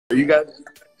Are you guys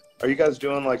are you guys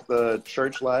doing like the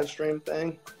church live stream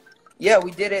thing? Yeah,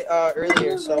 we did it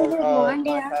earlier. So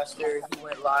my pastor, he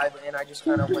went live, and I just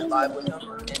kind of went live with him.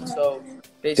 And so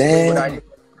basically what I did,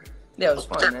 yeah, it was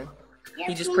fun, man.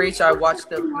 He just preached. I watched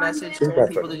the message, told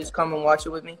people to just come and watch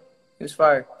it with me. It was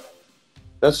fire.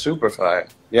 That's super fire.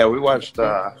 Yeah, we watched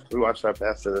our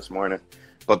pastor this morning.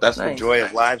 But that's the joy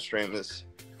of live stream, is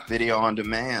video on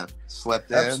demand. Slept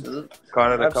in,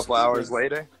 caught it a couple hours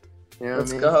later. You know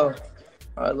Let's go.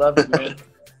 I love it, man.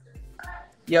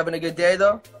 You having a good day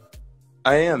though?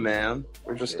 I am, man.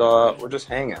 We're just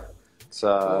hanging. It's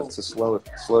it's a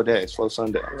slow day, slow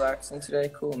Sunday. Relaxing today,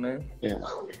 cool, man. Yeah.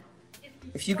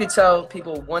 If you could tell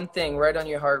people one thing right on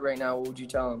your heart right now, what would you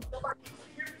tell them?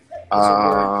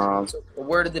 A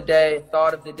word of the day,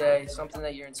 thought of the day, something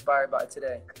that you're inspired by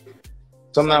today.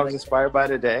 Something I was inspired by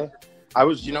today.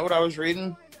 You know what I was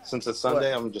reading? Since it's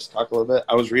Sunday, I'm gonna just talk a little bit.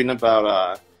 I was reading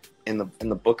about in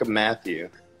the book of Matthew,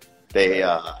 they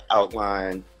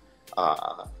outline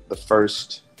the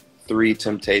first 3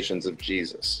 temptations of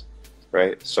Jesus,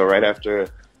 right? So right after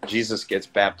Jesus gets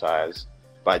baptized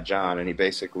by John, and he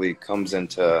basically comes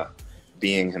into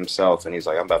being himself, and he's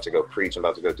like, I'm about to go preach, I'm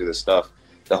about to go do this stuff.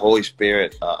 The Holy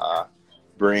Spirit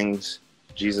brings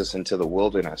Jesus into the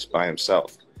wilderness by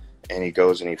himself, and he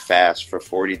goes and he fasts for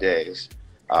 40 days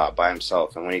by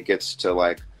himself. And when he gets to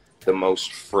like the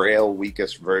most frail,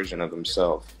 weakest version of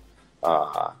himself,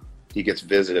 he gets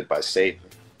visited by Satan.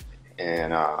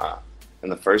 And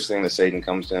the first thing that Satan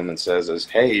comes to him and says is,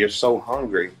 hey, you're so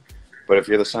hungry, but if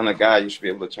you're the Son of God, you should be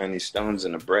able to turn these stones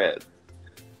into bread.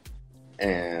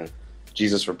 And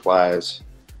Jesus replies,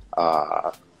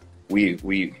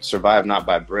 we survive not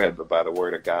by bread, but by the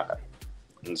word of God.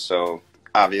 And so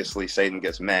obviously Satan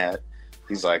gets mad.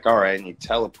 He's like, all right, and he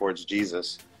teleports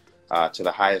Jesus to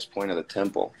the highest point of the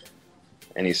temple.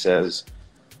 And he says,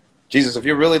 Jesus, if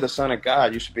you're really the Son of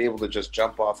God, you should be able to just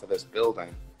jump off of this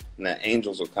building, and the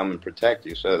angels will come and protect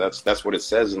you. So that's what it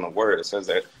says in the word. It says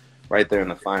that right there in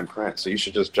the fine print. So you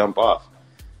should just jump off.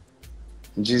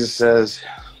 And Jesus says,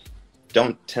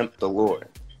 don't tempt the Lord.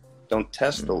 Don't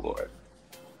test the Lord.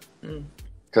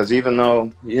 Because even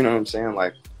though, you know what I'm saying,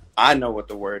 like, I know what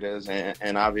the word is,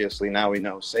 and obviously now we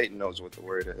know Satan knows what the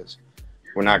word is,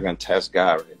 we're not going to test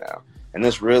God right now. And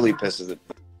this really pisses it.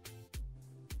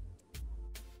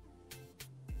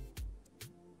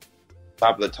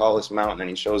 Top of the tallest mountain, and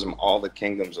he shows him all the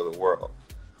kingdoms of the world,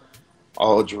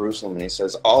 all of Jerusalem, and he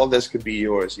says, all of this could be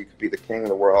yours. You could be the king of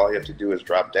the world. All you have to do is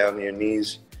drop down to your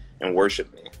knees and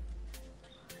worship me.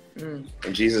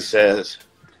 And Jesus says,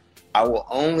 I will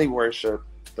only worship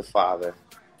the Father.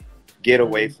 Get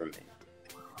away from me.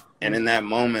 And in that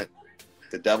moment,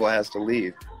 the devil has to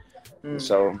leave.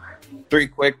 So 3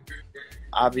 quick,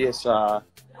 obvious,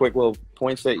 quick little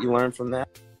points that you learn from that.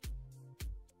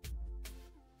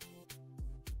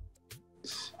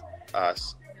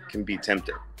 Can be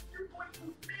tempted.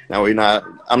 Now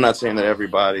I'm not saying that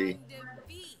everybody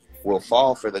will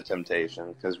fall for the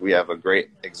temptation, because we have a great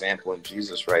example in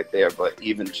Jesus right there, but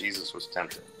even Jesus was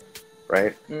tempted,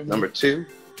 right? Number 2,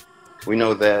 we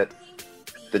know that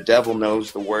the devil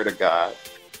knows the word of God,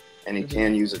 and he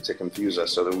can use it to confuse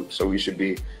us. So we should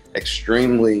be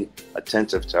extremely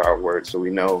attentive to our word, so we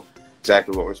know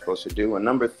exactly what we're supposed to do. And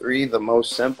number 3, the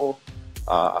most simple,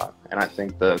 and I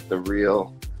think the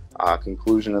real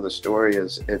conclusion of the story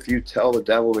is, if you tell the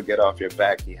devil to get off your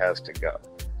back, he has to go.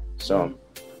 So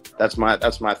that's my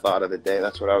thought of the day.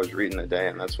 That's what I was reading today,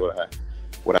 and that's what I.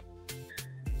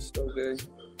 So good.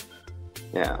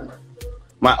 Yeah.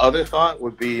 My other thought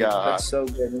would be that's so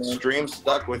good, man. Stream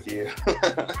stuck with you.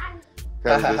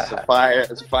 Because it's a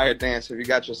fire dance. If you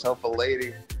got yourself a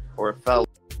lady or a fella